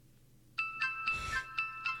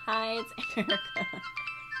Hi, it's Erica.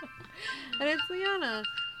 And it's Liana.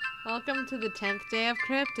 Welcome to the 10th day of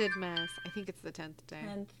Cryptid Mess. I think it's the 10th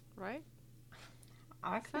day. Right?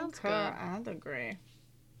 I Sounds concur. I'd agree.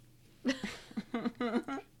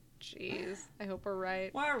 Jeez. I hope we're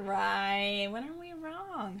right. We're right. When are we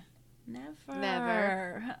wrong?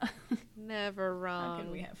 Never. Never wrong. How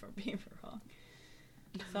can we ever be wrong?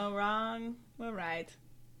 So wrong, we're right.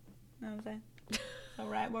 Know what I'm saying? So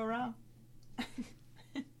right, we're wrong.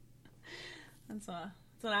 That's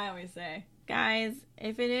what I always say. Guys,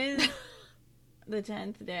 if it is the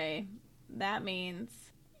 10th day, that means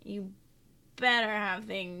you better have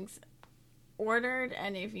things ordered,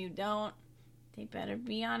 and if you don't, they better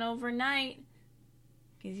be on overnight,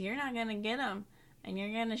 because you're not going to get them, and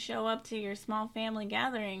you're going to show up to your small family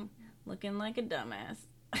gathering looking like a dumbass.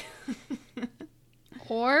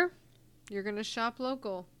 Or you're going to shop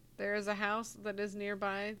local. There is a house that is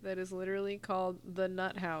nearby that is literally called the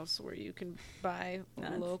Nut House, where you can buy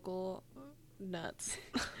local nuts.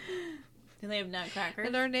 Do they have nutcrackers?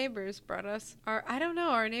 And our neighbors brought us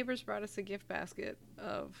our neighbors brought us a gift basket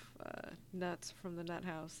of nuts from the Nut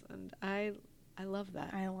House, and I love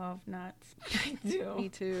that. I love nuts. I do. Me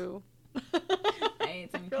too. I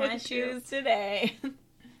ate some cashews today.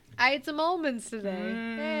 I ate some almonds today.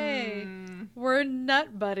 Hey, we're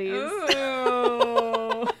nut buddies.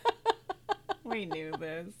 Ooh. We knew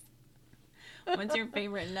this. What's your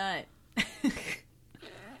favorite nut?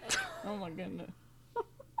 Oh my goodness.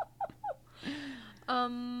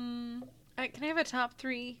 Can I have a top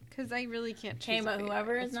 3? Because I really can't choose. Okay, but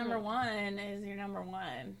whoever is number 1 is your number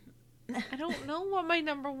 1. I don't know what my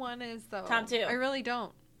number 1 is, though. Top 2. I really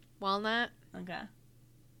don't. Walnut. Okay.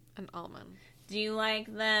 And almond. Do you like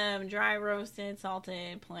them dry roasted,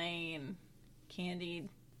 salted, plain, candied?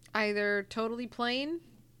 Either totally plain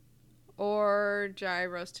or dry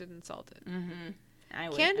roasted and salted.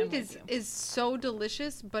 Mm-hmm. Candied is so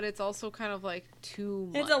delicious, but it's also kind of like too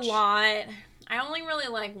much. It's a lot. I only really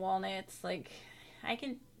like walnuts. Like,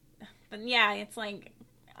 but yeah, it's like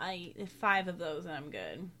 5 of those and I'm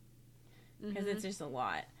good. Because it's just a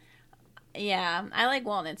lot. Yeah, I like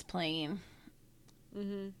walnuts plain.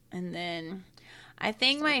 Mm-hmm. And then I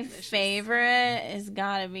think my favorite is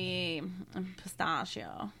gotta be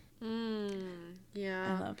pistachio.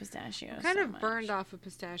 Yeah. I love pistachios. I'm kind of burned off of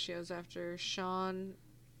pistachios after Sean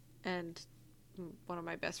and one of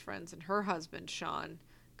my best friends and her husband, Sean,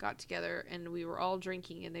 got together and we were all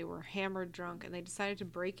drinking and they were hammered drunk and they decided to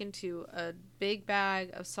break into a big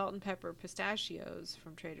bag of salt and pepper pistachios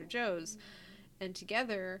from Trader Joe's, and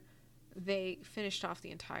together they finished off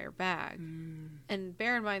the entire bag. And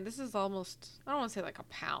bear in mind, this is almost, I don't want to say like a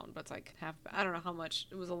pound, but it's like half, I don't know how much.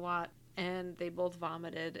 It was a lot. And they both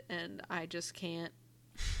vomited, and I just can't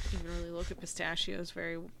even really look at pistachios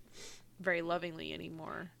very, very lovingly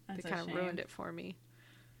anymore. They kind of ruined it for me.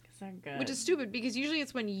 They're good. Which is stupid, because usually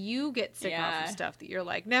it's when you get sick off of stuff that you're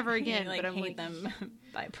like, never again. But I'm hate them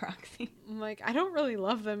by proxy. I'm like, I don't really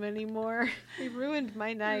love them anymore. They ruined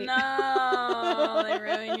my night. No, they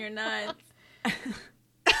ruined your nuts.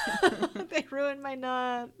 They ruined my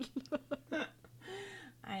nut.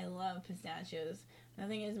 I love pistachios.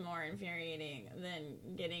 Nothing is more infuriating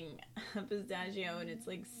than getting a pistachio and it's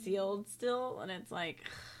like sealed still, and it's like...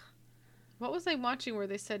 What was I watching where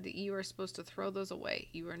they said that you are supposed to throw those away?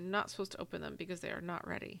 You are not supposed to open them because they are not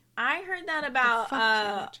ready. I heard that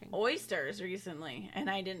about oysters recently, and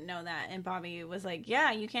I didn't know that. And Bobby was like,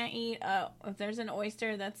 yeah, you can't eat... if there's an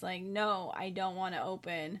oyster that's like, no, I don't want to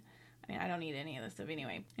open... I mean, I don't eat any of this stuff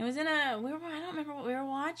anyway. It was I don't remember what we were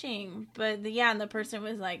watching. But, and the person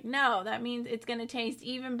was like, no, that means it's going to taste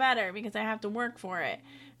even better because I have to work for it.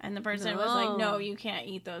 And the person was like, no, you can't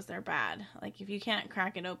eat those. They're bad. Like, if you can't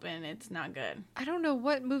crack it open, it's not good. I don't know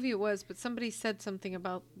what movie it was, but somebody said something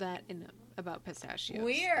about that about pistachios.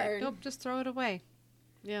 Weird. Like, nope, just throw it away.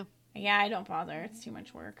 Yeah. Yeah, I don't bother. It's too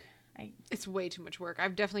much work. It's way too much work.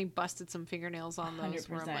 I've definitely busted some fingernails on those 100%.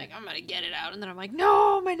 where I'm like, I'm going to get it out. And then I'm like,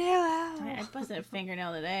 no, my nail out. I busted a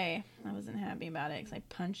fingernail today. I wasn't happy about it because I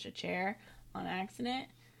punched a chair on accident.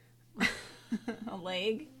 A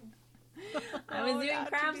leg. I was doing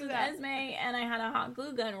crafts with Esme, and I had a hot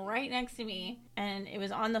glue gun right next to me. And it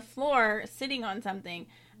was on the floor, sitting on something.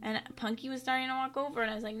 And Punky was starting to walk over. And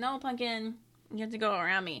I was like, no, Pumpkin, you have to go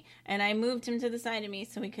around me. And I moved him to the side of me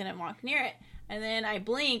so he couldn't walk near it. And then I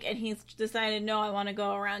blink, and he's decided, no, I want to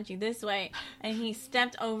go around you this way. And he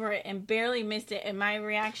stepped over it and barely missed it. And my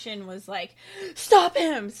reaction was like, stop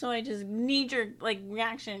him! So I just knee-jerk,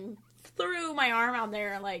 reaction, threw my arm out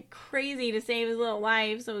there like crazy to save his little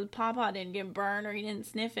life so his pawpaw didn't get burned or he didn't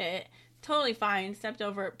sniff it. Totally fine. Stepped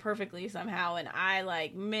over it perfectly somehow, and I,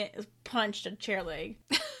 punched a chair leg.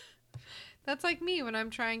 That's like me when I'm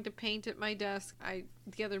trying to paint at my desk.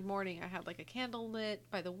 The other morning I had like a candle lit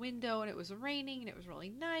by the window and it was raining and it was really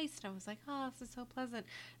nice. And I was like, oh, this is so pleasant.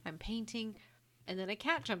 I'm painting. And then a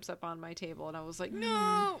cat jumps up on my table and I was like,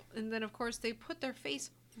 no. And then of course they put their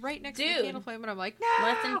face right next to the candle flame and I'm like, no.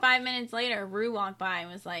 Less than 5 minutes later, Rue walked by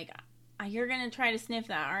and was like, you're going to try to sniff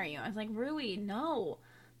that, aren't you? I was like, Rui, no.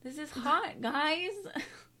 This is hot, guys.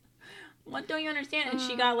 What don't you understand? And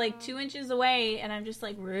she got like 2 inches away, and I'm just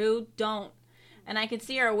like, Rue, don't. And I could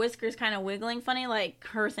see her whiskers kind of wiggling funny, like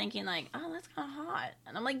her thinking like, oh, that's kind of hot.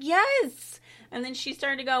 And I'm like, yes. And then she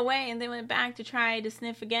started to go away, and then went back to try to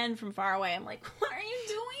sniff again from far away. I'm like, what are you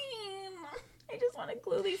doing? I just want to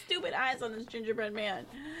glue these stupid eyes on this gingerbread man.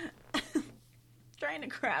 Trying to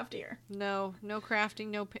craft here. No crafting,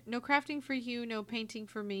 no crafting for you, no painting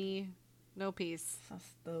for me, no peace. So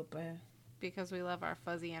stupid. Because we love our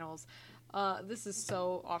fuzzy animals. This is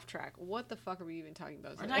so off track. What the fuck are we even talking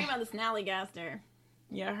about today? We're talking about the Snallygaster.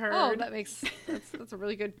 You heard? Oh, that's a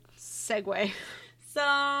really good segue.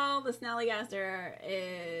 So, the Snallygaster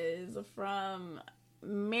is from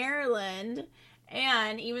Maryland.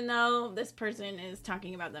 And even though this person is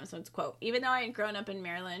talking about them, so it's quote, even though I had grown up in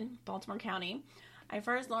Maryland, Baltimore County, I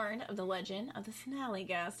first learned of the legend of the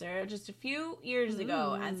Snallygaster just a few years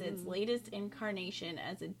ago as its latest incarnation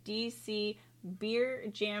as a DC beer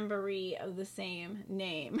jamboree of the same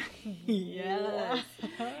name. Yes.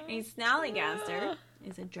 A Snallygaster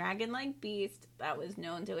is a dragon-like beast that was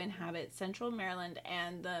known to inhabit central Maryland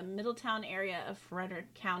and the Middletown area of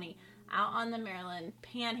Frederick County out on the Maryland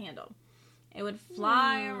Panhandle. It would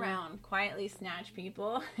fly around, quietly snatch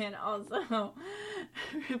people, and also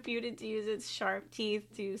reputed to use its sharp teeth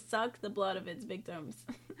to suck the blood of its victims.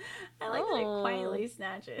 I like that it quietly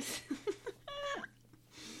snatches.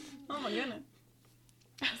 Oh my goodness.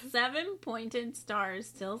 7 pointed stars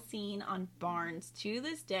still seen on barns to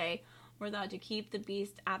this day were thought to keep the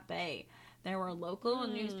beast at bay. There were local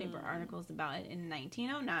newspaper articles about it in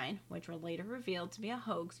 1909, which were later revealed to be a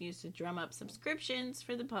hoax used to drum up subscriptions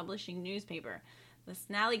for the publishing newspaper. The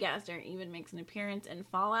Snallygaster even makes an appearance in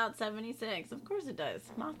Fallout 76. Of course it does.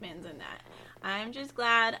 Mothman's in that. I'm just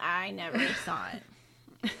glad I never saw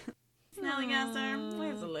it. Snallygaster,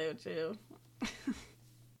 we salute you.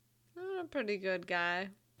 A pretty good guy.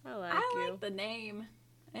 I like the name.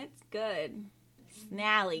 It's good.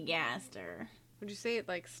 Snallygaster. Would you say it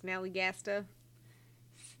like Snallygasta?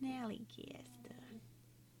 Snallygaster.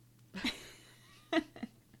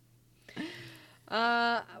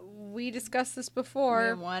 We discussed this before. We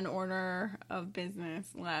have one order of business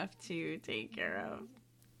left to take care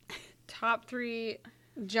of. Top 3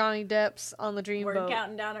 Johnny Depps on the Dreamboat. We're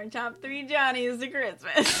counting down our top 3 Johnnies to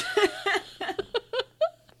Christmas.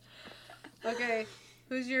 Okay,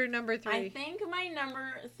 who's your number 3? I think my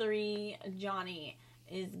number 3 Johnny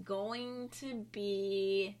is going to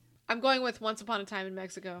be... I'm going with Once Upon a Time in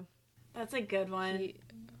Mexico. That's a good one.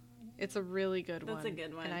 It's a really good one. That's a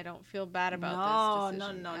good one. And I don't feel bad about this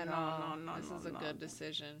decision No. This is a good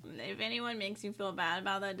decision. If anyone makes you feel bad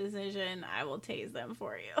about that decision, I will tase them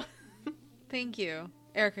for you. Thank you.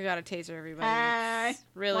 Erica got a taser, everybody. It's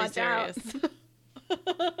really serious.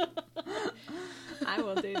 I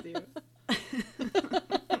will tase you.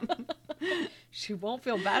 She won't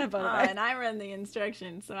feel bad about it. And I run the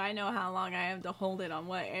instructions, so I know how long I have to hold it on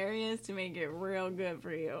what areas to make it real good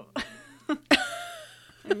for you.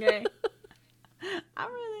 Okay? I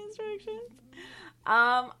run the instructions.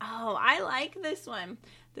 I like this one.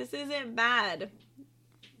 This isn't bad.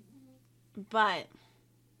 But.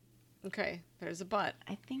 Okay, there's a but.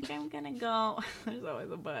 I think I'm gonna go. There's always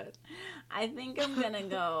a but. I think I'm gonna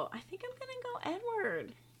go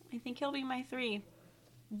Edward. I think he'll be my 3.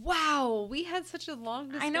 Wow, we had such a long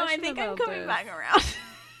discussion. I know, I think I'm coming back around.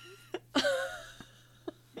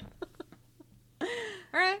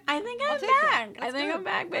 All right. I think I'm back. I think I'm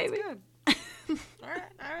back, baby. That's good. All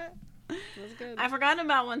right. That's good. I forgot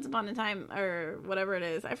about Once Upon a Time, or whatever it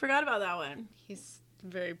is. I forgot about that one. He's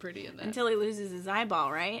very pretty in that. Until he loses his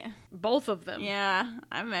eyeball, right? Both of them. Yeah,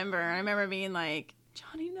 I remember being like,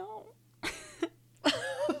 Johnny, no.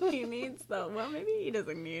 He needs them. Well, maybe he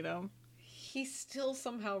doesn't need them. He's still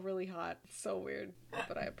somehow really hot. It's so weird,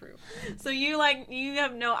 but I approve. So you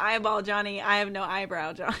have no eyeball, Johnny. I have no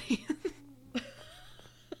eyebrow, Johnny.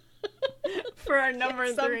 For our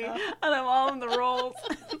number 3 out of all of the roles.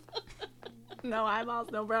 No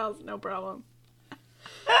eyeballs, no brows, no problem.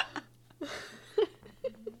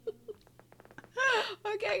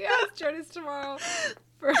 Okay, guys, join us tomorrow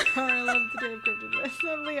for our 11th Day of Cryptid.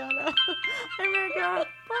 I'm Liana. I'm Erica.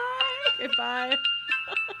 Bye. Okay, bye.